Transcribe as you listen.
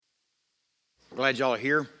Glad y'all are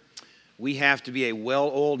here. We have to be a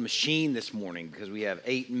well-oiled machine this morning because we have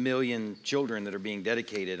 8 million children that are being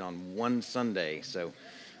dedicated on one Sunday. So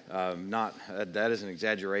that is an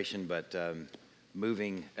exaggeration, but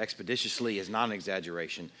moving expeditiously is not an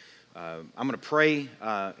exaggeration. I'm going to pray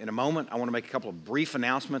in a moment. I want to make a couple of brief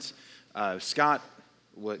announcements. Scott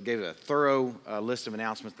gave a thorough list of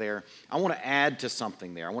announcements there. I want to add to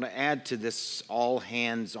something there. I want to add to this all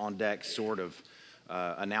hands on deck sort of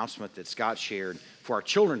announcement that Scott shared for our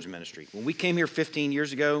children's ministry. When we came here 15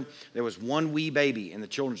 years ago, there was one wee baby in the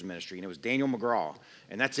children's ministry, and it was Daniel McGraw,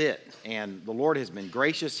 and that's it. And the Lord has been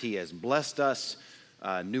gracious. He has blessed us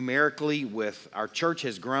numerically with our church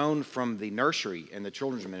has grown from the nursery and the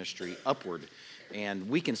children's ministry upward, and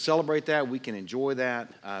we can celebrate that. We can enjoy that,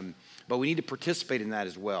 but we need to participate in that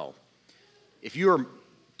as well. If you are,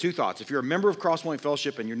 two thoughts. If you're a member of Crosspoint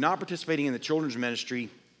Fellowship and you're not participating in the children's ministry,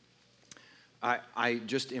 I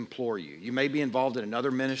just implore you. You may be involved in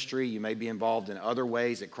another ministry. You may be involved in other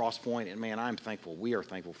ways at Crosspoint. And man, I'm thankful. We are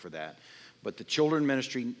thankful for that. But the children's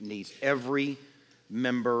ministry needs every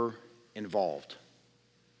member involved.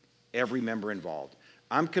 Every member involved.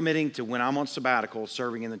 I'm committing to, when I'm on sabbatical,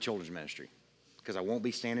 serving in the children's ministry because I won't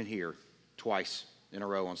be standing here twice in a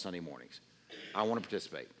row on Sunday mornings. I want to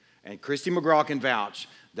participate. And Christy McGraw can vouch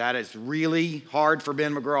that is really hard for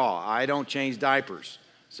Ben McGraw. I don't change diapers.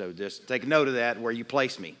 So just take note of that where you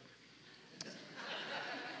place me.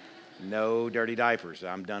 No dirty diapers.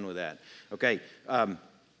 I'm done with that. Okay.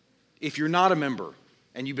 If you're not a member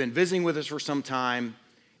and you've been visiting with us for some time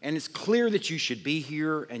and it's clear that you should be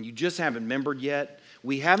here and you just haven't membered yet,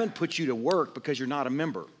 we haven't put you to work because you're not a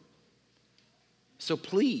member. So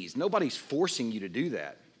please, nobody's forcing you to do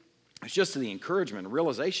that. It's just the encouragement and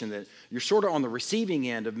realization that you're sort of on the receiving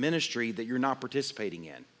end of ministry that you're not participating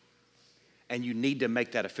in. And you need to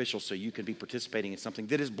make that official so you can be participating in something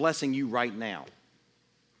that is blessing you right now.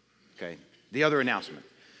 Okay. The other announcement.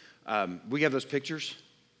 We have those pictures?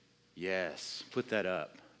 Yes. Put that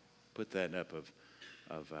up. Put that up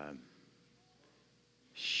of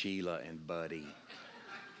Sheila and Buddy.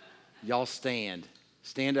 Y'all stand.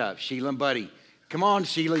 Stand up. Sheila and Buddy. Come on,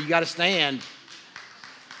 Sheila. You got to stand.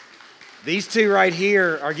 These two right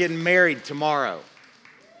here are getting married tomorrow.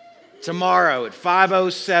 Tomorrow at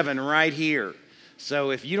 5:07 right here. So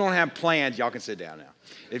if you don't have plans, y'all can sit down now.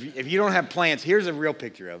 If you don't have plans, here's a real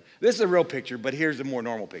picture of. This is a real picture, but here's a more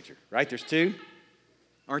normal picture, right? There's two?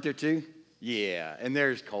 Aren't there two? Yeah, and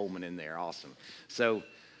there's Coleman in there. Awesome. So,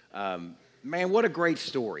 man, what a great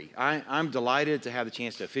story. I'm delighted to have the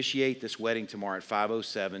chance to officiate this wedding tomorrow at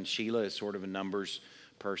 5:07. Sheila is sort of a numbers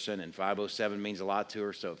person, and 5:07 means a lot to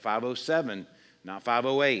her. So at 5:07, not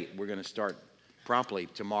 5:08, we're going to start promptly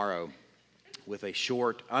tomorrow with a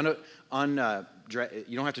short, you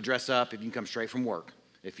don't have to dress up if you can come straight from work.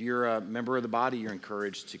 If you're a member of the body, you're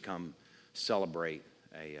encouraged to come celebrate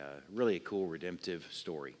a really cool redemptive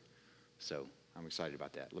story. So I'm excited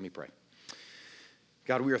about that. Let me pray.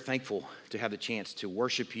 God, we are thankful to have the chance to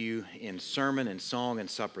worship you in sermon and song and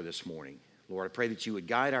supper this morning. Lord, I pray that you would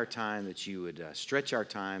guide our time, that you would stretch our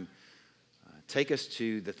time. Take us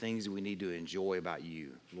to the things that we need to enjoy about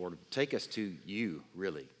you. Lord, take us to you,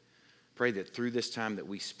 really. Pray that through this time that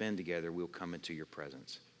we spend together, we'll come into your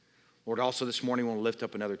presence. Lord, also this morning, I want to lift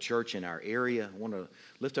up another church in our area. I want to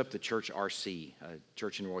lift up the Church RC, a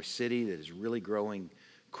church in Royce City that is really growing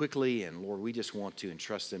quickly. And Lord, we just want to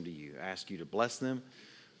entrust them to you. I ask you to bless them.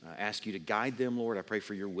 Ask you to guide them, Lord. I pray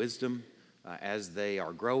for your wisdom as they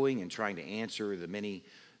are growing and trying to answer the many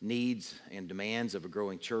needs and demands of a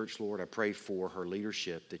growing church. Lord, I pray for her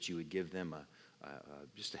leadership that you would give them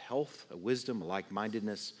just a health, a wisdom, a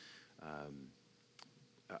like-mindedness,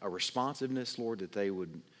 a responsiveness, Lord, that they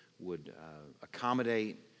would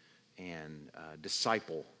accommodate and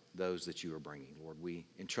disciple those that you are bringing. Lord, we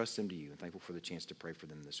entrust them to you and thankful for the chance to pray for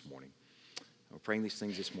them this morning. We're praying these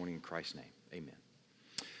things this morning in Christ's name. Amen.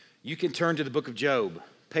 You can turn to the book of Job.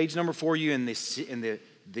 Page number for you in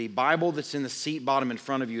the Bible that's in the seat bottom in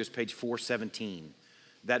front of you is page 417.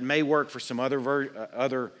 That may work for some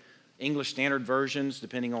other English Standard Versions,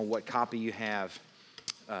 depending on what copy you have.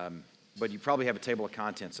 But you probably have a table of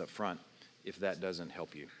contents up front if that doesn't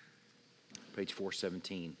help you. Page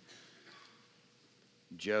 417.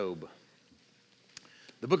 Job.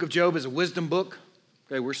 The book of Job is a wisdom book.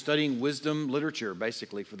 Okay, we're studying wisdom literature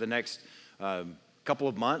basically for the next couple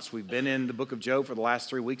of months. We've been in the book of Job for the last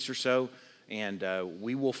 3 weeks or so, and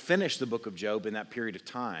we will finish the book of Job in that period of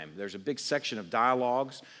time. There's a big section of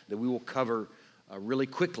dialogues that we will cover really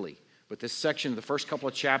quickly. But this section, the first couple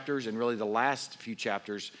of chapters and really the last few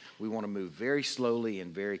chapters, we want to move very slowly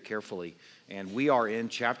and very carefully And we are in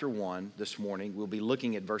chapter 1 this morning. We'll be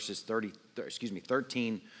looking at verses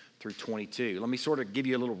 13 through 22. Let me sort of give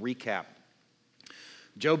you a little recap.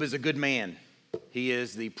 Job is a good man. He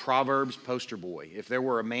is the Proverbs poster boy. If there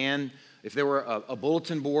were a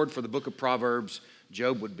bulletin board for the book of Proverbs,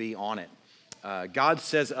 Job would be on it. God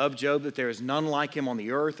says of Job that there is none like him on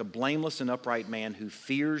the earth, a blameless and upright man who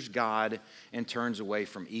fears God and turns away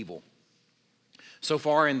from evil. So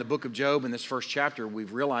far in the book of Job, in this first chapter,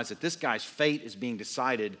 we've realized that this guy's fate is being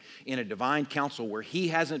decided in a divine council where he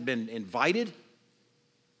hasn't been invited.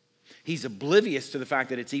 He's oblivious to the fact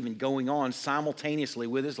that it's even going on simultaneously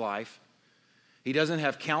with his life. He doesn't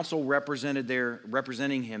have counsel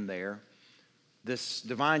representing him there. This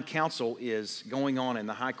divine council is going on in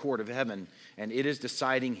the high court of heaven, and it is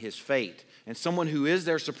deciding his fate. And someone who is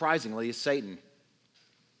there, surprisingly, is Satan.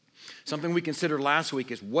 Something we considered last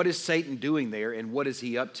week is, what is Satan doing there and what is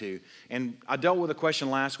he up to? And I dealt with a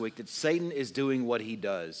question last week that Satan is doing what he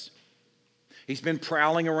does. He's been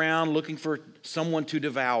prowling around looking for someone to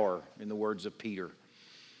devour, in the words of Peter.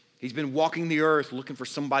 He's been walking the earth looking for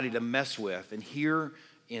somebody to mess with. And here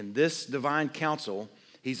in this divine council,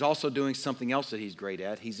 he's also doing something else that he's great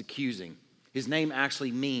at. He's accusing. His name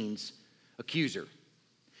actually means accuser.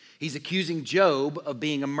 He's accusing Job of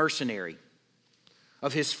being a mercenary,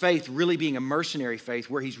 of his faith really being a mercenary faith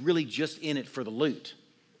where he's really just in it for the loot.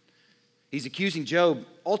 He's accusing Job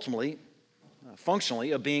ultimately, functionally,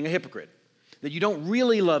 of being a hypocrite. That you don't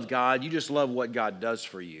really love God, you just love what God does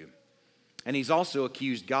for you. And he's also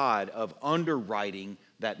accused God of underwriting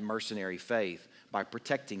that mercenary faith by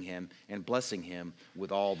protecting him and blessing him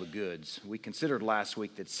with all the goods. We considered last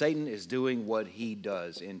week that Satan is doing what he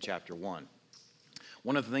does in chapter 1.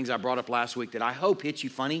 One of the things I brought up last week that I hope hits you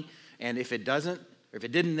funny, and if it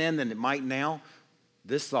didn't then it might now,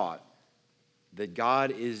 this thought, that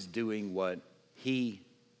God is doing what he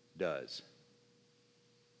does.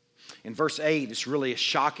 In verse 8, it's really a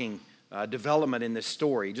shocking development in this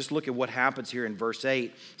story. Just look at what happens here in verse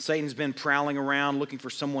 8. Satan's been prowling around looking for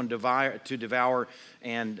someone to devour,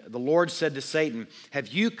 and the Lord said to Satan, "Have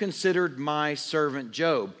you considered my servant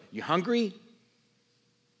Job?" You hungry?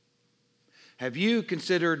 Have you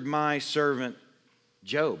considered my servant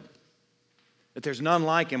Job? That there's none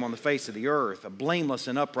like him on the face of the earth, a blameless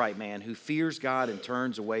and upright man who fears God and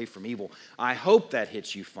turns away from evil. I hope that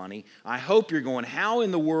hits you funny. I hope you're going, how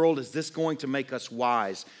in the world is this going to make us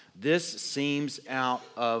wise? This seems out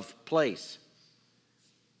of place.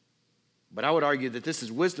 But I would argue that this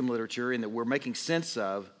is wisdom literature in that we're making sense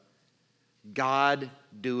of God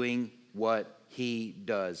doing what he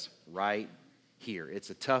does right here.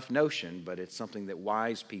 It's a tough notion, but it's something that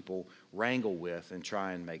wise people wrangle with and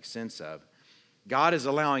try and make sense of. God is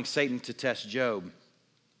allowing Satan to test Job.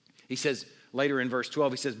 He says later in verse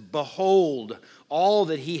 12, he says, "Behold, all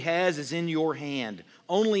that he has is in your hand.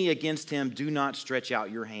 Only against him do not stretch out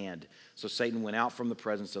your hand." So Satan went out from the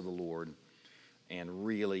presence of the Lord and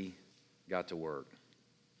really got to work.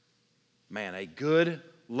 Man, a good,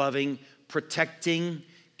 loving, protecting,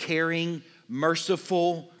 caring,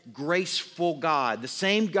 merciful, graceful God, the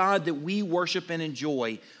same God that we worship and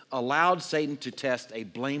enjoy, allowed Satan to test a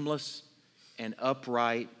blameless and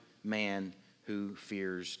upright man who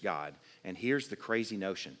fears God. And here's the crazy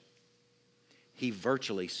notion. He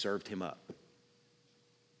virtually served him up.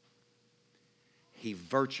 He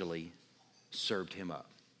virtually served him up.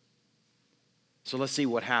 So let's see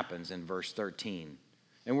what happens in verse 13.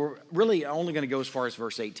 And we're really only going to go as far as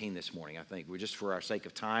verse 18 this morning, I think. We're just for our sake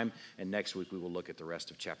of time, and next week we will look at the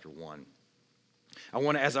rest of chapter 1.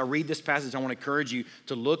 As I read this passage, I want to encourage you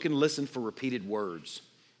to look and listen for repeated words.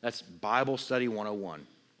 That's Bible Study 101.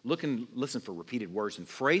 Look and listen for repeated words and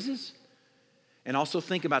phrases, and also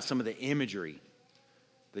think about some of the imagery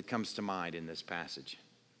that comes to mind in this passage.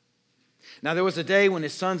 Now there was a day when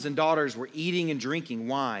his sons and daughters were eating and drinking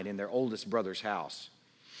wine in their oldest brother's house.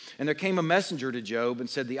 And there came a messenger to Job and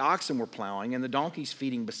said, the oxen were plowing and the donkeys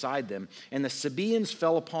feeding beside them, and the Sabaeans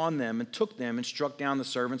fell upon them and took them and struck down the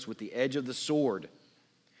servants with the edge of the sword.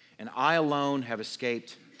 And I alone have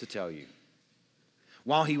escaped to tell you.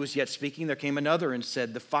 While he was yet speaking, there came another and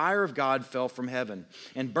said, the fire of God fell from heaven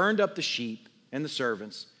and burned up the sheep and the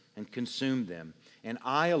servants and consumed them. And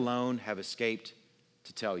I alone have escaped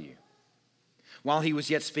to tell you. While he was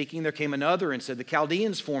yet speaking, there came another and said, the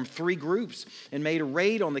Chaldeans formed 3 groups and made a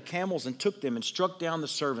raid on the camels and took them and struck down the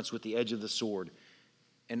servants with the edge of the sword.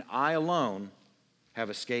 And I alone have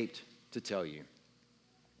escaped to tell you.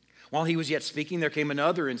 While he was yet speaking, there came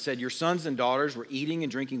another and said, your sons and daughters were eating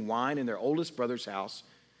and drinking wine in their oldest brother's house.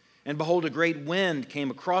 And behold, a great wind came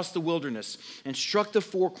across the wilderness and struck the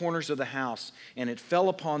 4 corners of the house, and it fell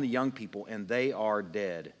upon the young people, and they are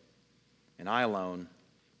dead. and I alone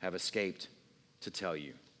have escaped to tell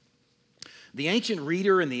you. The ancient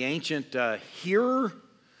reader and the ancient hearer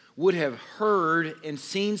would have heard and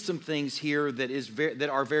seen some things here that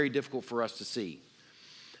are very difficult for us to see.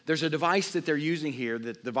 There's a device that they're using here.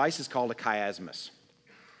 The device is called a chiasmus.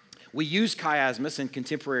 We use chiasmus in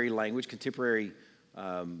contemporary language, contemporary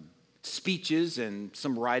speeches and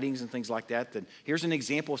some writings and things like that. Here's an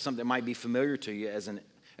example of something that might be familiar to you as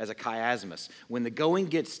a chiasmus. When the going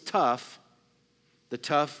gets tough, the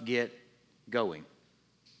tough get going.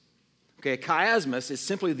 Okay, a chiasmus is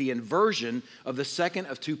simply the inversion of the second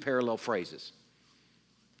of two parallel phrases.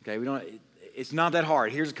 Okay, it's not that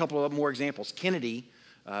hard. Here's a couple of more examples.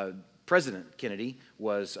 President Kennedy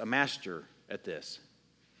was a master at this.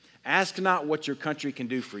 Ask not what your country can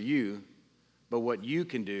do for you, but what you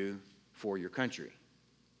can do for your country.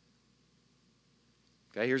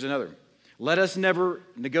 Okay, here's another. Let us never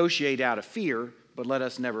negotiate out of fear, but let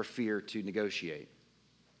us never fear to negotiate.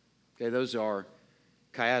 Okay, those are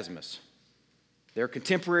chiasmus. There are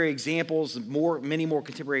contemporary examples, many more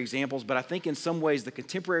contemporary examples, but I think in some ways the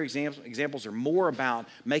contemporary examples are more about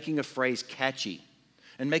making a phrase catchy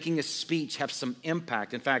and making a speech have some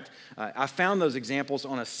impact. In fact, I found those examples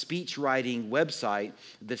on a speech writing website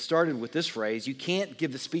that started with this phrase: you can't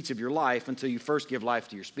give the speech of your life until you first give life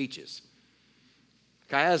to your speeches.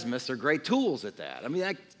 Chiasmus are great tools at that. I mean,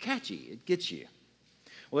 that's catchy. It gets you.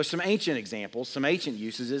 Well, there's some ancient examples, some ancient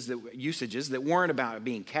usages that weren't about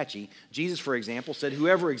being catchy. Jesus, for example, said,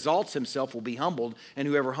 whoever exalts himself will be humbled, and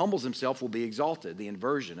whoever humbles himself will be exalted, the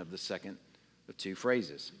inversion of the second of two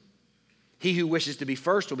phrases. He who wishes to be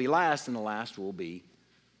first will be last, and the last will be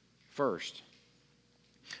first.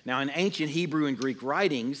 Now, in ancient Hebrew and Greek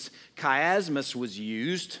writings, chiasmus was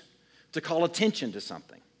used to call attention to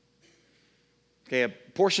something. Okay, a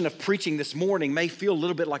portion of preaching this morning may feel a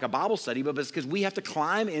little bit like a Bible study, but it's because we have to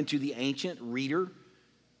climb into the ancient reader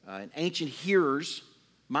and ancient hearer's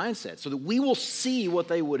mindset so that we will see what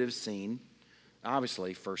they would have seen,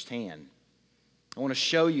 obviously, firsthand. I want to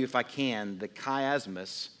show you, if I can, the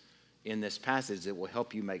chiasmus in this passage that will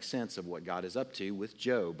help you make sense of what God is up to with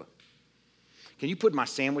Job. Can you put my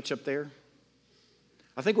sandwich up there?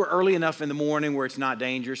 I think we're early enough in the morning where it's not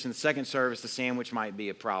dangerous. In the second service, the sandwich might be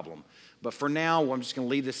a problem. But for now, I'm just going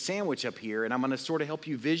to leave this sandwich up here, and I'm going to sort of help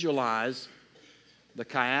you visualize the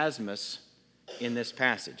chiasmus in this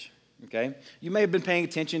passage. Okay? You may have been paying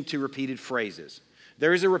attention to repeated phrases.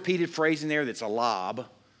 There is a repeated phrase in there that's a lob.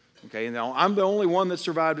 Okay? And I'm the only one that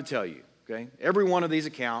survived to tell you. Okay? Every one of these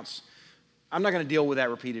accounts, I'm not going to deal with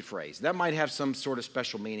that repeated phrase. That might have some sort of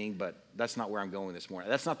special meaning, but that's not where I'm going this morning.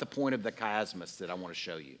 That's not the point of the chiasmus that I want to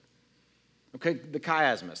show you. Okay, the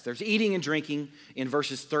chiasmus. There's eating and drinking in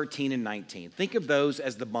verses 13 and 19. Think of those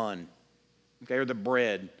as the bun, okay, or the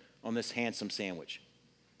bread on this handsome sandwich.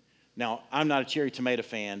 Now, I'm not a cherry tomato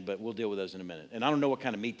fan, but we'll deal with those in a minute. And I don't know what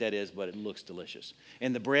kind of meat that is, but it looks delicious.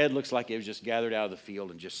 And the bread looks like it was just gathered out of the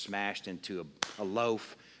field and just smashed into a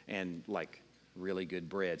loaf and like really good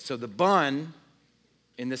bread. So the bun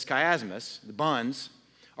in this chiasmus, the buns,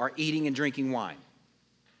 are eating and drinking wine.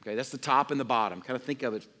 Okay, that's the top and the bottom. Kind of think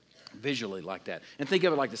of it visually like that. And think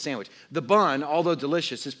of it like the sandwich. The bun, although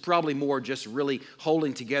delicious, is probably more just really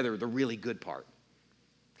holding together the really good part.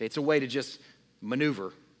 Okay, it's a way to just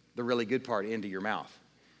maneuver the really good part into your mouth.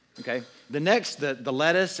 Okay, the next, the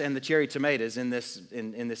lettuce and the cherry tomatoes in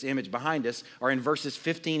this image behind us are in verses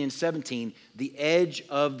 15 and 17, the edge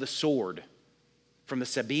of the sword from the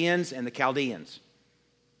Sabaeans and the Chaldeans.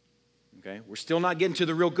 Okay, we're still not getting to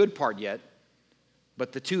the real good part yet.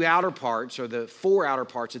 But the two outer parts, or the four outer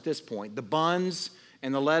parts at this point, the buns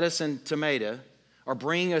and the lettuce and tomato, are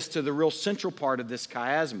bringing us to the real central part of this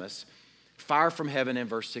chiasmus, fire from heaven in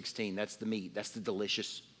verse 16. That's the meat. That's the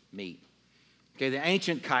delicious meat. Okay, the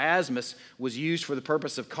ancient chiasmus was used for the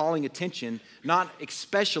purpose of calling attention, not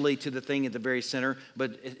especially to the thing at the very center,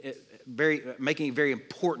 but making it very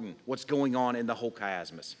important what's going on in the whole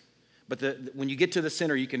chiasmus. But when you get to the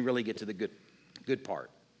center, you can really get to the good part.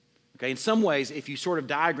 Okay, in some ways, if you sort of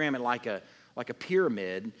diagram it like a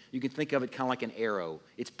pyramid, you can think of it kind of like an arrow.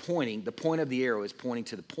 It's pointing, the point of the arrow is pointing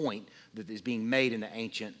to the point that is being made in the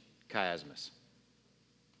ancient chiasmus.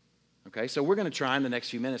 Okay, so we're going to try in the next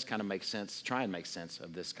few minutes try and make sense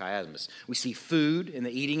of this chiasmus. We see food in the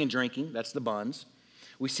eating and drinking, that's the buns.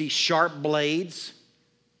 We see sharp blades,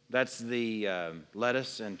 that's the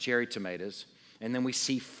lettuce and cherry tomatoes. And then we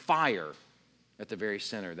see fire at the very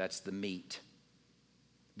center, that's the meat.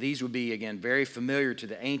 These would be, again, very familiar to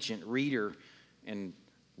the ancient reader and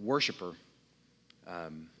worshiper.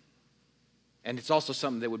 And it's also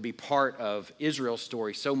something that would be part of Israel's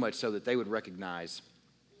story, so much so that they would recognize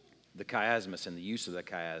the chiasmus and the use of the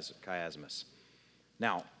chiasmus.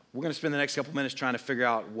 Now, we're going to spend the next couple minutes trying to figure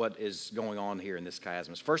out what is going on here in this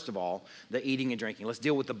chiasmus. First of all, the eating and drinking. Let's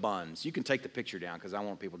deal with the buns. You can take the picture down because I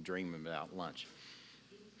want people dreaming about lunch.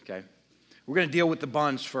 Okay? We're going to deal with the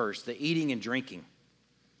buns first, the eating and drinking.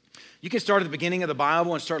 You can start at the beginning of the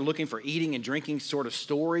Bible and start looking for eating and drinking sort of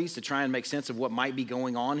stories to try and make sense of what might be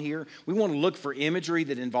going on here. We want to look for imagery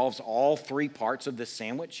that involves all three parts of this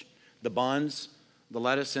sandwich: the buns, the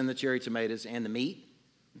lettuce and the cherry tomatoes, and the meat.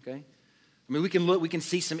 Okay? I mean, we can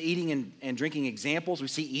see some eating and drinking examples. We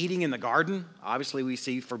see eating in the garden. Obviously, we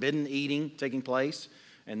see forbidden eating taking place,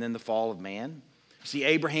 and then the fall of man. You see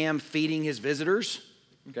Abraham feeding his visitors.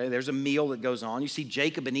 Okay, there's a meal that goes on. You see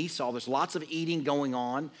Jacob and Esau. There's lots of eating going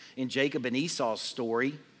on in Jacob and Esau's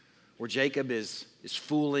story, where Jacob is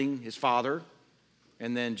fooling his father,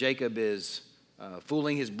 and then Jacob is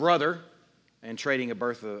fooling his brother and trading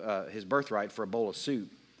his birthright for a bowl of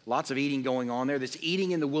soup. Lots of eating going on there. This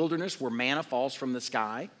eating in the wilderness where manna falls from the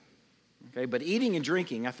sky. Okay, but eating and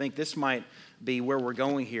drinking, I think this might be where we're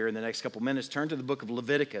going here in the next couple minutes. Turn to the book of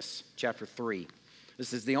Leviticus, chapter 3.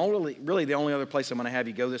 This is really the only other place I'm going to have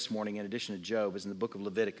you go this morning, in addition to Job, is in the book of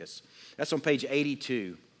Leviticus. That's on page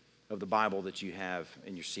 82 of the Bible that you have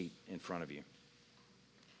in your seat in front of you.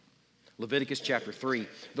 Leviticus chapter 3.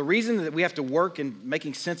 The reason that we have to work in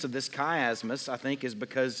making sense of this chiasmus, I think, is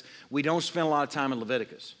because we don't spend a lot of time in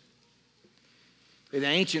Leviticus. The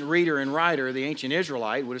ancient reader and writer, the ancient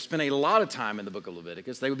Israelite, would have spent a lot of time in the book of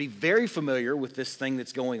Leviticus. They would be very familiar with this thing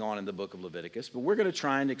that's going on in the book of Leviticus, but we're going to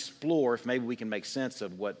try and explore if maybe we can make sense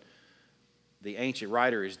of what the ancient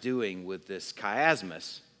writer is doing with this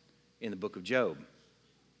chiasmus in the book of Job,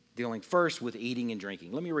 dealing first with eating and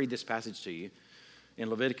drinking. Let me read this passage to you in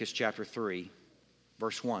Leviticus chapter 3,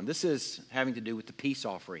 verse 1. This is having to do with the peace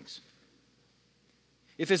offerings.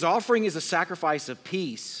 If his offering is a sacrifice of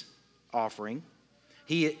peace offering,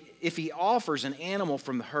 if he offers an animal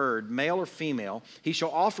from the herd, male or female, he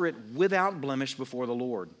shall offer it without blemish before the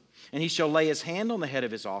Lord. And he shall lay his hand on the head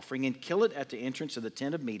of his offering and kill it at the entrance of the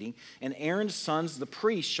tent of meeting. And Aaron's sons, the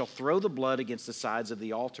priests, shall throw the blood against the sides of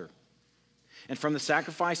the altar. And from the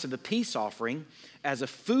sacrifice of the peace offering, as a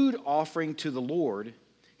food offering to the Lord,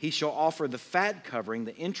 he shall offer the fat covering,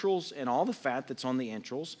 the entrails and all the fat that's on the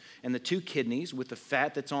entrails, and the 2 kidneys with the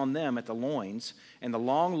fat that's on them at the loins, and the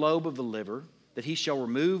long lobe of the liver, that he shall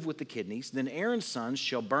remove with the kidneys. Then Aaron's sons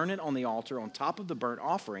shall burn it on the altar on top of the burnt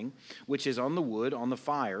offering, which is on the wood, on the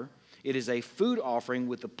fire. It is a food offering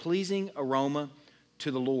with a pleasing aroma to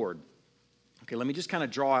the Lord. Okay, let me just kind of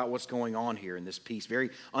draw out what's going on here in this piece.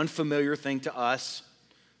 Very unfamiliar thing to us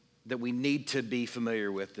that we need to be familiar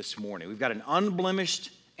with this morning. We've got an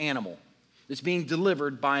unblemished animal that's being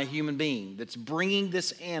delivered by a human being that's bringing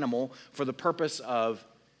this animal for the purpose of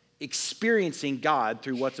experiencing God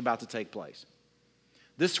through what's about to take place.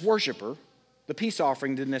 This worshiper, the peace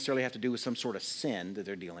offering didn't necessarily have to do with some sort of sin that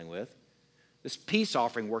they're dealing with. This peace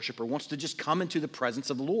offering worshiper wants to just come into the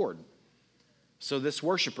presence of the Lord. So this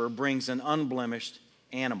worshiper brings an unblemished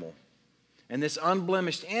animal. And this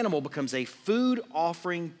unblemished animal becomes a food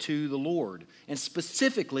offering to the Lord. And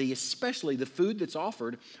specifically, especially the food that's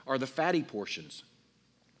offered are the fatty portions.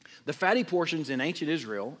 The fatty portions in ancient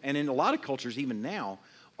Israel, and in a lot of cultures even now,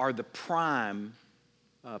 are the prime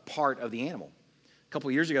part of the animal. A couple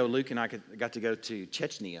of years ago, Luke and I got to go to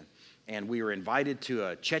Chechnya, and we were invited to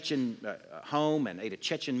a Chechen home and ate a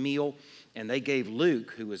Chechen meal, and they gave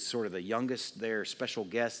Luke, who was sort of the youngest there, special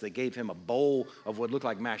guest, they gave him a bowl of what looked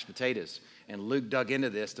like mashed potatoes, and Luke dug into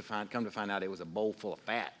this to come to find out it was a bowl full of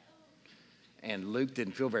fat, and Luke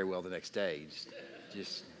didn't feel very well the next day.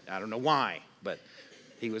 Just I don't know why, but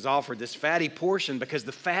he was offered this fatty portion because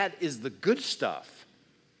the fat is the good stuff,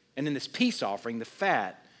 and in this peace offering, the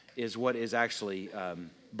fat is what is actually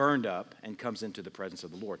burned up and comes into the presence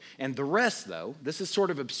of the Lord. And the rest, though, this is sort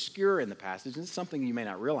of obscure in the passage, and it's something you may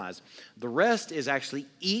not realize. The rest is actually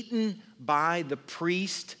eaten by the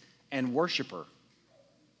priest and worshiper.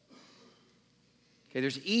 Okay,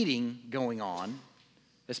 there's eating going on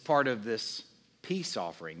as part of this peace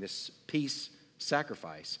offering, this peace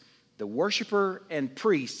sacrifice. The worshiper and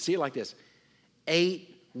priest, see it like this,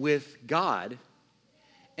 ate with God,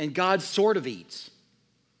 and God sort of eats.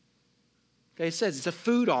 Okay, it says it's a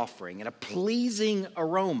food offering and a pleasing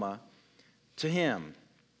aroma to him.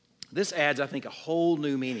 This adds, I think, a whole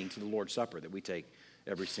new meaning to the Lord's Supper that we take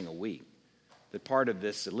every single week. That part of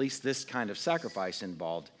this, at least this kind of sacrifice,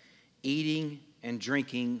 involved eating and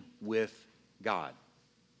drinking with God.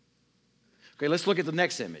 Okay, let's look at the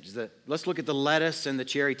next image. Let's look at the lettuce and the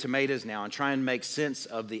cherry tomatoes now and try and make sense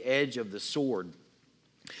of the edge of the sword.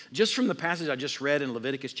 Just from the passage I just read in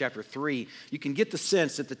Leviticus chapter 3, you can get the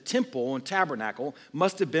sense that the temple and tabernacle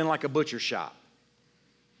must have been like a butcher shop.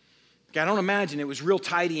 Okay, I don't imagine it was real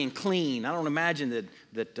tidy and clean. I don't imagine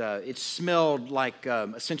that it smelled like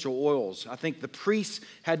essential oils. I think the priests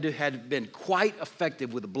had been quite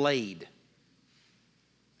effective with a blade.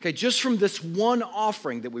 Okay, just from this one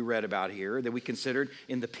offering that we read about here, that we considered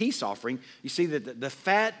in the peace offering, you see that the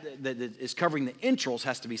fat that is covering the entrails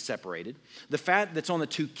has to be separated. The fat that's on the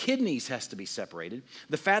 2 kidneys has to be separated.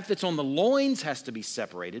 The fat that's on the loins has to be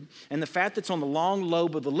separated. And the fat that's on the long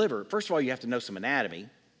lobe of the liver. First of all, you have to know some anatomy.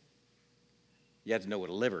 You have to know what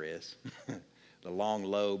a liver is, the long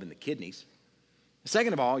lobe and the kidneys.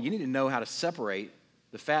 Second of all, you need to know how to separate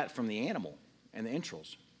the fat from the animal and the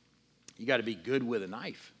entrails. You got to be good with a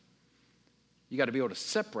knife. You got to be able to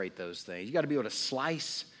separate those things. You got to be able to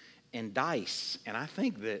slice and dice. And I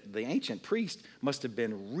think that the ancient priest must have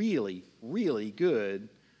been really, really good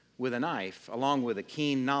with a knife, along with a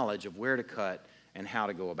keen knowledge of where to cut and how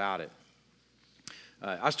to go about it.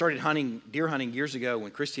 I started deer hunting years ago when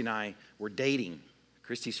Christy and I were dating.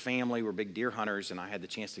 Christy's family were big deer hunters, and I had the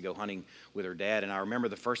chance to go hunting with her dad. And I remember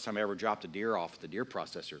the first time I ever dropped a deer off at the deer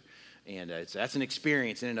processor. And that's an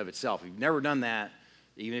experience in and of itself. If you've never done that,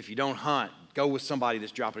 even if you don't hunt, go with somebody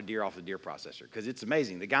that's dropping a deer off the deer processor, because it's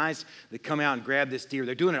amazing. The guys that come out and grab this deer,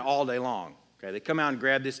 they're doing it all day long. Okay, they come out and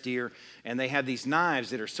grab this deer, and they have these knives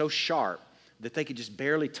that are so sharp that they could just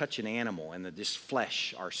barely touch an animal, and this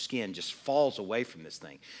flesh, our skin, just falls away from this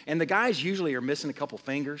thing. And the guys usually are missing a couple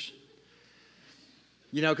fingers,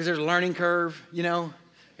 because there's a learning curve,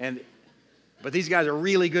 But these guys are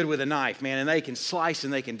really good with a knife, man, and they can slice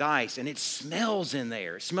and they can dice, and it smells in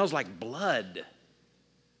there. It smells like blood.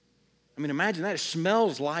 I mean, imagine that. It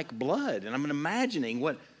smells like blood. And I'm imagining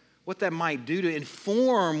what that might do to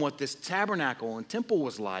inform what this tabernacle and temple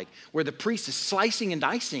was like, where the priest is slicing and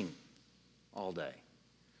dicing all day,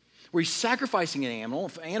 where he's sacrificing an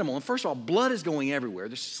animal, and first of all, blood is going everywhere.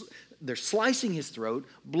 They're slicing his throat.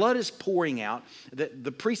 Blood is pouring out.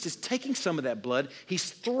 The priest is taking some of that blood.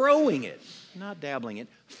 He's throwing it, not dabbling it,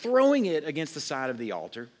 throwing it against the side of the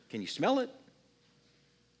altar. Can you smell it?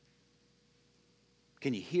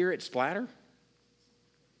 Can you hear it splatter?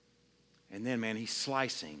 And then, man, he's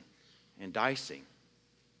slicing and dicing.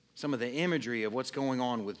 Some of the imagery of what's going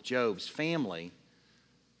on with Job's family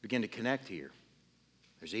begin to connect here.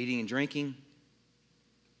 There's eating and drinking.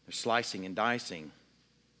 There's slicing and dicing.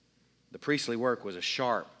 The priestly work was a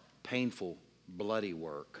sharp, painful, bloody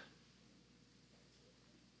work.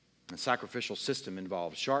 The sacrificial system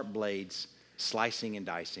involved sharp blades, slicing and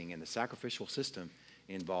dicing, and the sacrificial system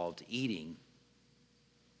involved eating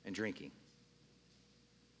and drinking.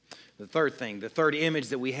 The third image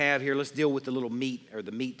that we have here, let's deal with the little meat, or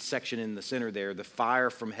the meat section in the center there, the fire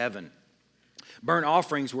from heaven. Burnt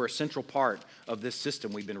offerings were a central part of this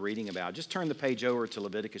system we've been reading about. Just turn the page over to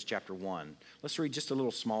Leviticus chapter 1. Let's read just a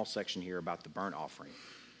little small section here about the burnt offering.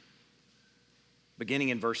 Beginning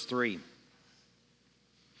in verse 3.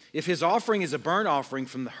 If his offering is a burnt offering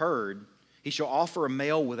from the herd, he shall offer a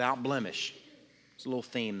male without blemish. There's a little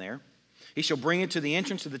theme there. He shall bring it to the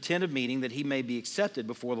entrance of the tent of meeting, that he may be accepted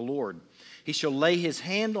before the Lord. He shall lay his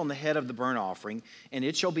hand on the head of the burnt offering, and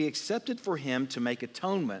it shall be accepted for him to make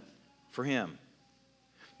atonement for him.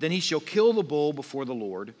 Then he shall kill the bull before the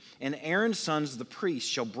Lord, and Aaron's sons, the priests,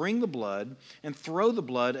 shall bring the blood and throw the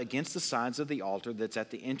blood against the sides of the altar that's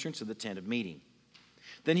at the entrance of the tent of meeting.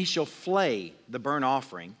 Then he shall flay the burnt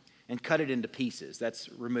offering and cut it into pieces. That's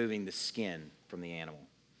removing the skin from the animal.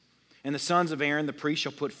 And the sons of Aaron, the priest,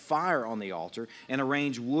 shall put fire on the altar and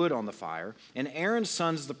arrange wood on the fire. And Aaron's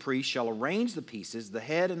sons, the priest, shall arrange the pieces, the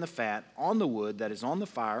head and the fat, on the wood that is on the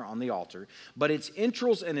fire on the altar. But its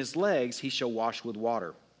entrails and his legs he shall wash with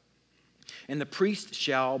water. And the priest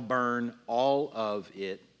shall burn all of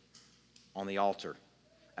it on the altar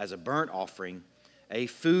as a burnt offering, a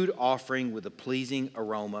food offering with a pleasing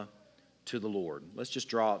aroma to the Lord. Let's just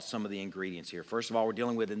draw out some of the ingredients here. First of all, we're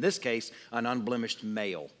dealing with, in this case, an unblemished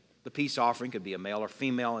male. The peace offering could be a male or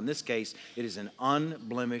female. In this case, it is an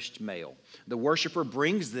unblemished male. The worshiper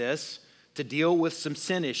brings this to deal with some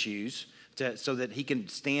sin issues so that he can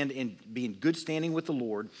be in good standing with the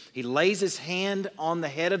Lord. He lays his hand on the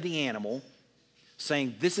head of the animal,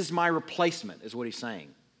 saying, "This is my replacement," is what he's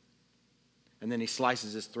saying. And then he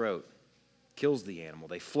slices his throat, kills the animal.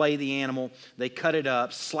 They flay the animal, they cut it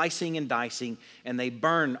up, slicing and dicing, and they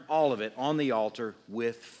burn all of it on the altar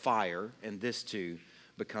with fire. And this too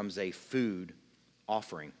becomes a food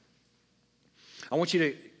offering. I want you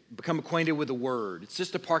to become acquainted with the word. It's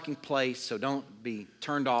just a parking place, so don't be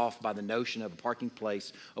turned off by the notion of a parking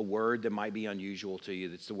place, a word that might be unusual to you.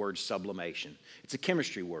 That's the word sublimation. It's a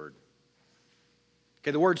chemistry word.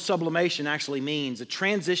 Okay, the word sublimation actually means a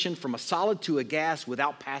transition from a solid to a gas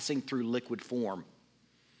without passing through liquid form.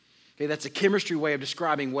 Okay, that's a chemistry way of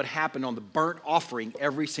describing what happened on the burnt offering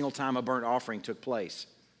every single time a burnt offering took place.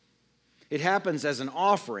 It happens as an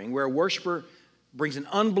offering where a worshiper brings an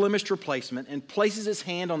unblemished replacement and places his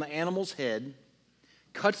hand on the animal's head,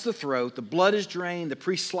 cuts the throat, the blood is drained, the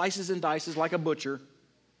priest slices and dices like a butcher.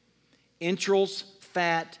 Entrails,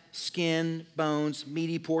 fat, skin, bones,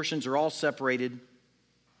 meaty portions are all separated,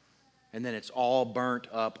 and then it's all burnt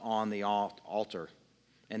up on the altar.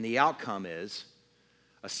 And the outcome is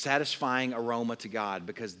a satisfying aroma to God,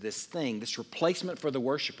 because this thing, this replacement for the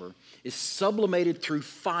worshiper, is sublimated through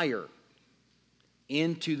fire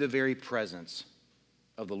into the very presence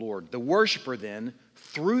of the Lord. The worshiper then,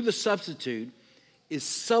 through the substitute, is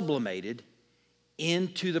sublimated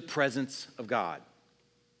into the presence of God.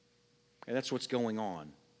 And that's what's going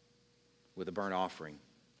on with the burnt offering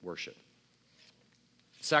worship.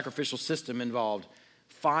 The sacrificial system involved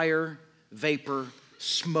fire, vapor,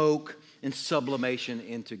 smoke, and sublimation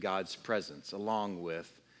into God's presence, along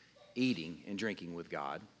with eating and drinking with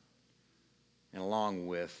God, and along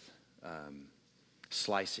with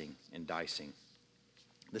slicing and dicing.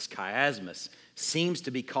 This chiasmus seems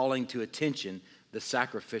to be calling to attention the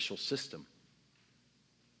sacrificial system.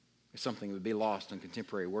 It's something that would be lost on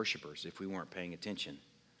contemporary worshipers if we weren't paying attention.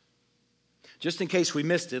 Just in case we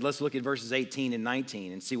missed it, let's look at verses 18 and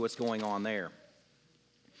 19 and see what's going on there.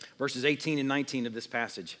 Verses 18 and 19 of this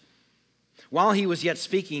passage. While he was yet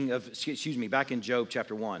speaking back in Job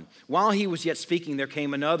chapter 1. While he was yet speaking, there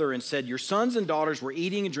came another and said, your sons and daughters were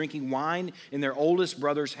eating and drinking wine in their oldest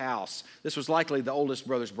brother's house. This was likely the oldest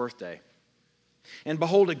brother's birthday. And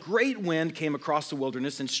behold, a great wind came across the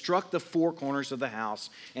wilderness and struck the four corners of the house,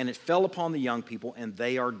 and it fell upon the young people, and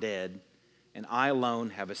they are dead, and I alone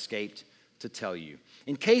have escaped to tell you.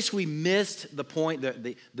 In case we missed the point,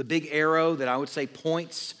 the big arrow that I would say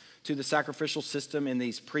points to the sacrificial system in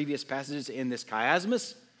these previous passages in this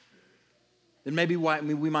chiasmus, then maybe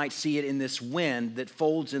we might see it in this wind that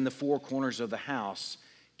folds in the four corners of the house,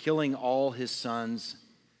 killing all his sons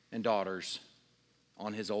and daughters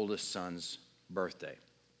on his oldest son's birthday.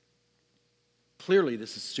 Clearly,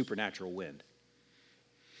 this is supernatural wind.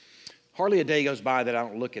 Hardly a day goes by that I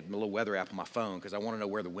don't look at the little weather app on my phone because I want to know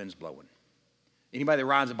where the wind's blowing. Anybody that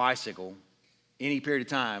rides a bicycle any period of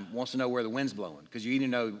time wants to know where the wind's blowing, because you need to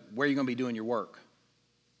know where you're going to be doing your work.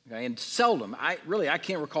 Okay? And seldom, I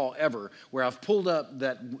can't recall ever where I've pulled up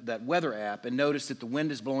that weather app and noticed that the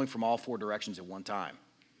wind is blowing from all four directions at one time.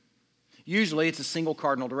 Usually it's a single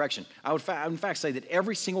cardinal direction. I would in fact say that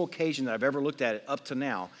every single occasion that I've ever looked at it up to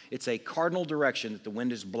now, it's a cardinal direction that the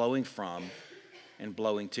wind is blowing from and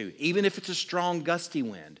blowing to. Even if it's a strong gusty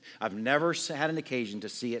wind, I've never had an occasion to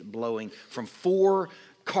see it blowing from four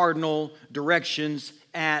cardinal directions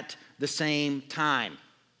at the same time.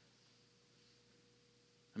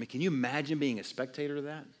 I mean, can you imagine being a spectator to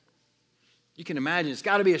that? You can imagine it's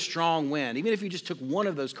got to be a strong wind. Even if you just took one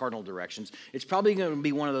of those cardinal directions, it's probably going to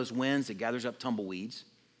be one of those winds that gathers up tumbleweeds.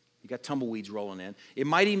 You got tumbleweeds rolling in. It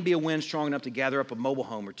might even be a wind strong enough to gather up a mobile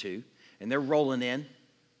home or two, and they're rolling in.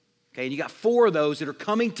 Okay, and you got four of those that are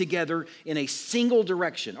coming together in a single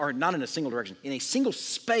direction, or not in a single direction, in a single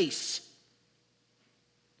space.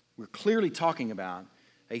 We're clearly talking about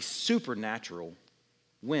a supernatural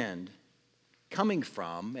wind coming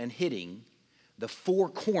from and hitting the four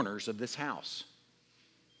corners of this house.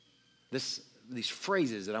 These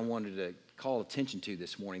phrases that I wanted to call attention to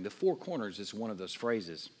this morning, the four corners is one of those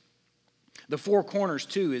phrases. The four corners,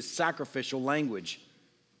 too, is sacrificial language.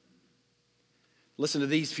 Listen to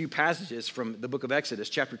these few passages from the book of Exodus,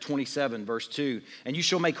 chapter 27, verse 2. And you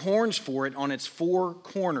shall make horns for it on its four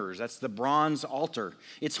corners. That's the bronze altar.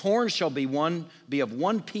 Its horns shall be of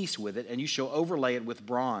one piece with it, and you shall overlay it with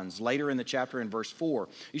bronze. Later in the chapter in verse 4.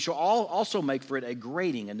 You shall also make for it a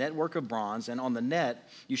grating, a network of bronze, and on the net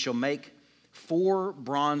you shall make 4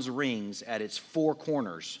 bronze rings at its four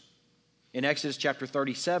corners. In Exodus chapter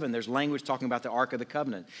 37, there's language talking about the Ark of the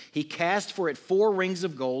Covenant. He cast for it 4 rings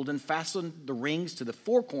of gold and fastened the rings to the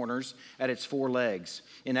 4 corners at its 4 legs.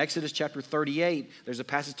 In Exodus chapter 38, there's a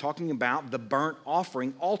passage talking about the burnt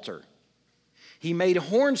offering altar. He made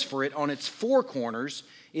horns for it on its 4 corners.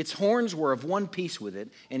 Its horns were of one piece with it,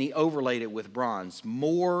 and he overlaid it with bronze.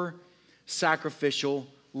 More sacrificial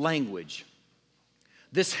language.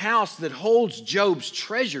 This house that holds Job's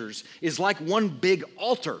treasures is like one big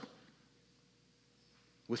altar,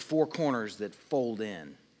 with 4 corners that fold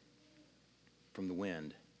in from the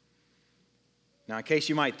wind. Now, in case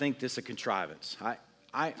you might think this a contrivance,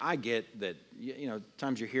 I get that,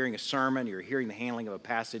 times you're hearing a sermon, you're hearing the handling of a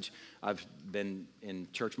passage. I've been in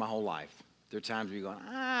church my whole life. There are times where you're going,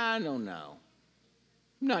 I don't know.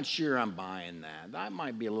 I'm not sure I'm buying that. That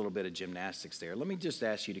might be a little bit of gymnastics there. Let me just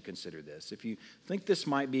ask you to consider this. If you think this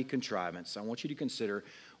might be a contrivance, I want you to consider,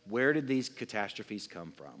 where did these catastrophes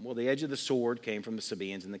come from? Well, the edge of the sword came from the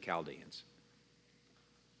Sabaeans and the Chaldeans.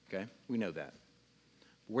 Okay, we know that.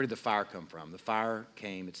 Where did the fire come from? The fire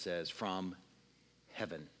came, it says, from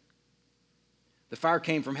heaven. The fire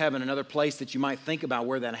came from heaven. Another place that you might think about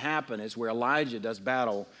where that happened is where Elijah does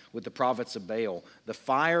battle with the prophets of Baal. The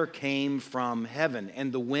fire came from heaven.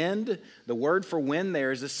 And the wind, the word for wind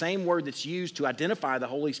there is the same word that's used to identify the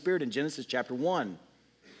Holy Spirit in Genesis chapter 1.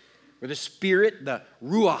 Where the Spirit, the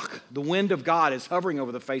Ruach, the wind of God, is hovering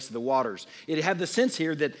over the face of the waters. It had the sense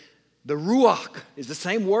here that the Ruach is the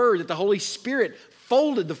same word that the Holy Spirit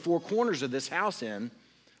folded the four corners of this house in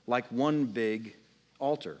like one big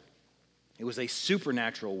altar. It was a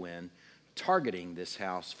supernatural wind targeting this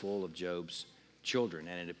house full of Job's children,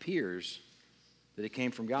 and it appears that it came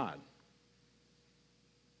from God.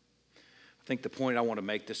 I think the point I want to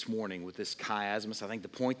make this morning with this chiasmus, I think the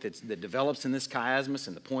point that develops in this chiasmus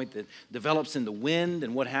and the point that develops in the wind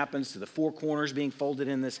and what happens to the four corners being folded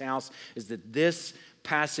in this house is that this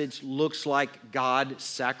passage looks like God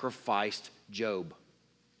sacrificed Job.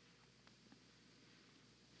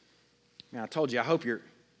 Now, I told you, I hope you're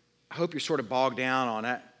sort of bogged down on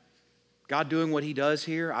that. God doing what he does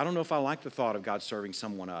here, I don't know if I like the thought of God serving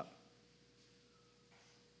someone up.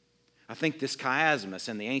 I think this chiasmus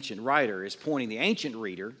and the ancient writer is pointing the ancient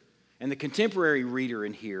reader and the contemporary reader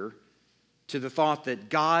in here to the thought that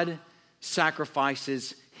God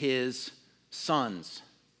sacrifices his sons.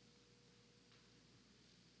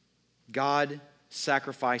 God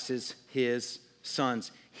sacrifices his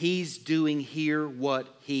sons. He's doing here what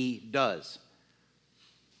he does.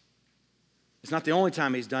 It's not the only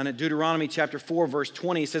time he's done it. Deuteronomy chapter 4, verse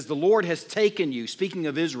 20 says, the Lord has taken you, speaking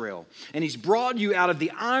of Israel, and he's brought you out of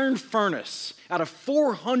the iron furnace, out of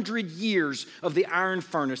 400 years of the iron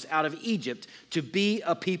furnace, out of Egypt, to be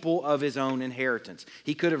a people of his own inheritance.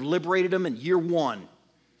 He could have liberated them in year one.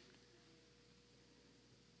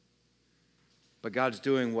 But God's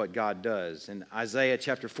doing what God does. In Isaiah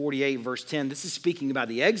chapter 48, verse 10, this is speaking about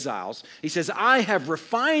the exiles. He says, I have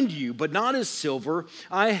refined you, but not as silver.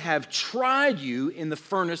 I have tried you in the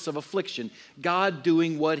furnace of affliction. God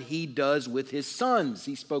doing what he does with his sons.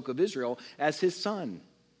 He spoke of Israel as his son.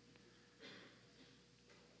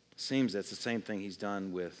 Seems that's the same thing he's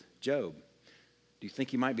done with Job. Do you think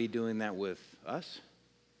he might be doing that with us?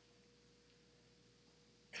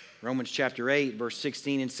 Romans chapter 8, verse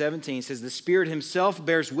 16 and 17 says, the Spirit himself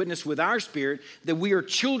bears witness with our spirit that we are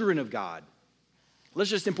children of God.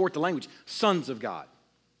 Let's just import the language, sons of God.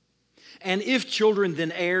 And if children,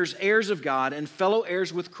 then heirs, heirs of God, and fellow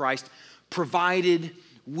heirs with Christ, provided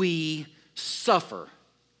we suffer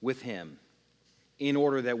with him, in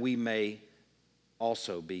order that we may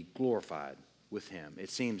also be glorified with him.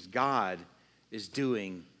 It seems God is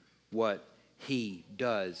doing what he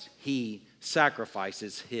does. He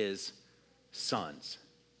sacrifices his sons.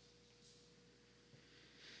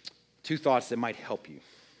 Two thoughts that might help you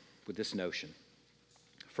with this notion.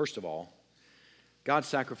 First of all, God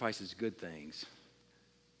sacrifices good things,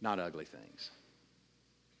 not ugly things.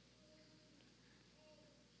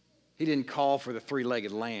 He didn't call for the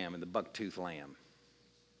three-legged lamb and the buck-toothed lamb.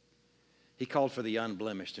 He called for the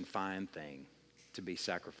unblemished and fine thing to be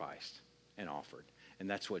sacrificed and offered. And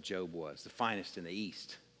that's what Job was, the finest in the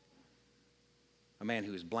East. A man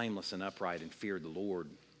who was blameless and upright and feared the Lord.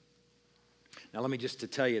 Now, let me just to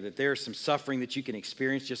tell you that there's some suffering that you can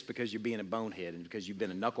experience just because you're being a bonehead and because you've been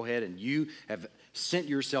a knucklehead and you have sent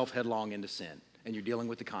yourself headlong into sin and you're dealing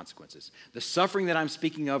with the consequences. The suffering that I'm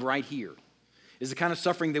speaking of right here is the kind of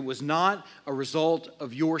suffering that was not a result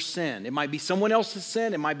of your sin. It might be someone else's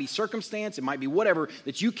sin, it might be circumstance, it might be whatever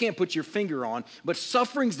that you can't put your finger on, but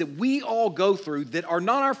sufferings that we all go through that are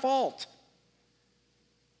not our fault.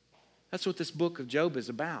 That's what this book of Job is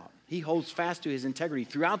about. He holds fast to his integrity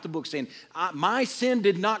throughout the book, saying, my sin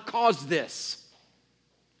did not cause this.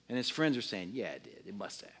 And his friends are saying, yeah, it did. It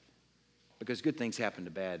must have. Because good things happen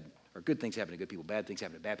to good things happen to good people, bad things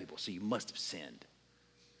happen to bad people, so you must have sinned.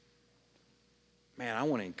 Man, I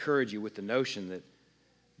want to encourage you with the notion that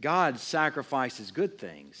God sacrifices good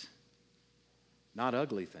things, not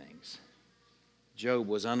ugly things. Job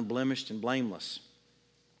was unblemished and blameless.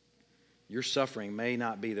 Your suffering may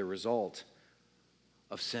not be the result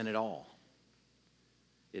of sin at all.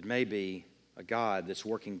 It may be a God that's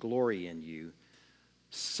working glory in you,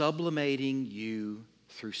 sublimating you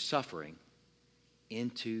through suffering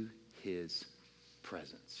into his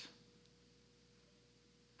presence.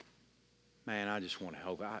 Man, I just want to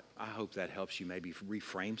hope. I hope that helps you maybe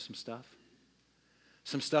reframe some stuff.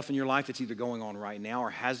 Some stuff in your life that's either going on right now or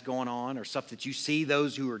has gone on, or stuff that you see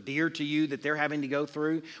those who are dear to you that they're having to go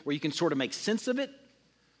through, where you can sort of make sense of it.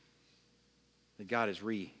 That God has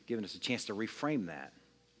given us a chance to reframe that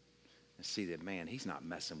and see that, man, he's not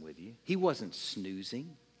messing with you. He wasn't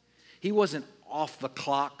snoozing. He wasn't off the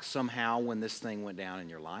clock somehow when this thing went down in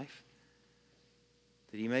your life.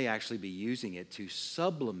 That he may actually be using it to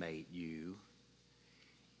sublimate you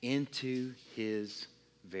into his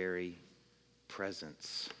very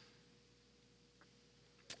presence.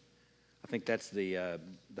 I think that's the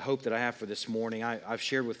hope that I have for this morning. I've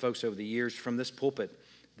shared with folks over the years from this pulpit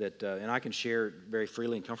that, and I can share very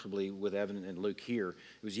freely and comfortably with Evan and Luke here.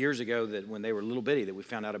 It was years ago that when they were little bitty that we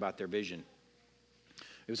found out about their vision.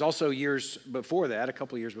 It was also years before that, a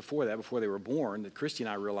couple of years before that, before they were born, that Christy and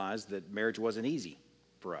I realized that marriage wasn't easy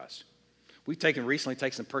for us. We've recently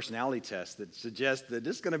taken some personality tests that suggest that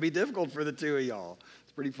this is going to be difficult for the two of y'all.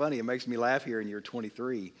 It's pretty funny. It makes me laugh here in year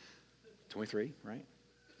 23. 23, right?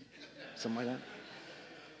 Something like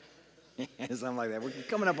that? Something like that. We're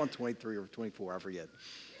coming up on 23 or 24, I forget.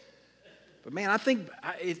 But man, I think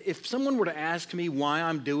if someone were to ask me why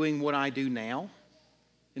I'm doing what I do now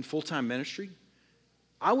in full-time ministry,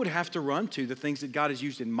 I would have to run to the things that God has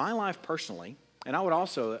used in my life personally. And I would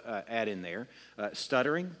also add in there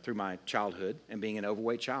stuttering through my childhood and being an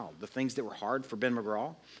overweight child. The things that were hard for Ben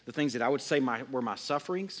McGraw, the things that I would say were my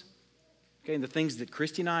sufferings, okay, and the things that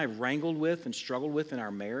Christy and I have wrangled with and struggled with in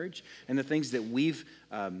our marriage, and the things that we've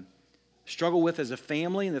struggled with as a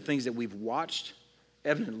family, and the things that we've watched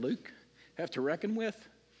Evan and Luke have to reckon with.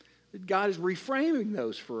 That God is reframing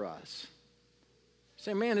those for us.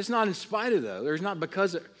 Say, man, it's not in spite of those. There's not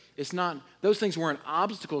because it's not, those things weren't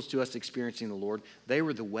obstacles to us experiencing the Lord. They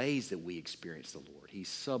were the ways that we experienced the Lord. He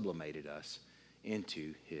sublimated us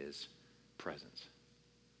into his presence.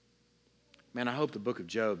 Man, I hope the book of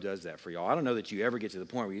Job does that for y'all. I don't know that you ever get to the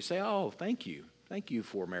point where you say, oh, thank you. Thank you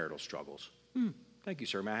for marital struggles. Thank you,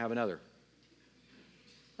 sir. May I have another?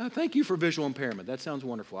 Thank you for visual impairment. That sounds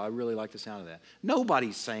wonderful. I really like the sound of that.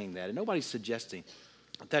 Nobody's saying that, and nobody's suggesting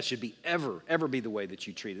that should be ever be the way that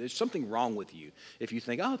you treat it. There's something wrong with you if you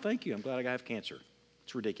think, oh, thank you, I'm glad I have cancer.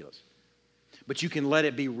 It's ridiculous. But you can let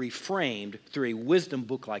it be reframed through a wisdom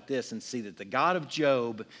book like this and see that the God of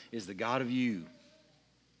Job is the God of you.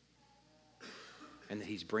 And that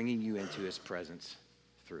he's bringing you into his presence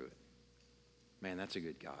through it. Man, that's a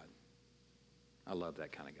good God. I love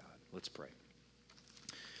that kind of God. Let's pray.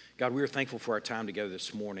 God, we are thankful for our time together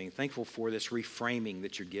this morning, thankful for this reframing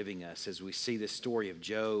that you're giving us as we see this story of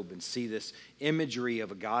Job and see this imagery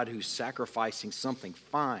of a God who's sacrificing something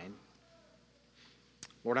fine.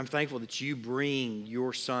 Lord, I'm thankful that you bring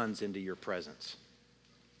your sons into your presence.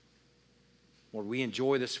 Lord, we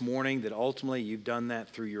enjoy this morning that ultimately you've done that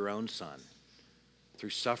through your own son,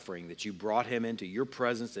 through suffering, that you brought him into your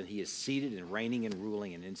presence and he is seated and reigning and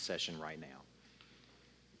ruling and in session right now.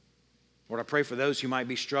 Lord, I pray for those who might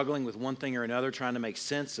be struggling with one thing or another, trying to make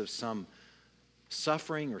sense of some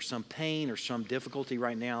suffering or some pain or some difficulty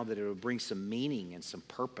right now, that it will bring some meaning and some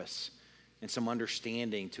purpose and some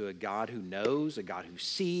understanding to a God who knows, a God who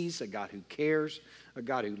sees, a God who cares, a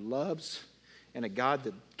God who loves, and a God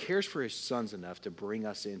that cares for his sons enough to bring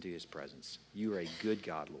us into his presence. You are a good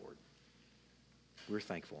God, Lord. We're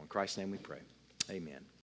thankful. In Christ's name we pray. Amen.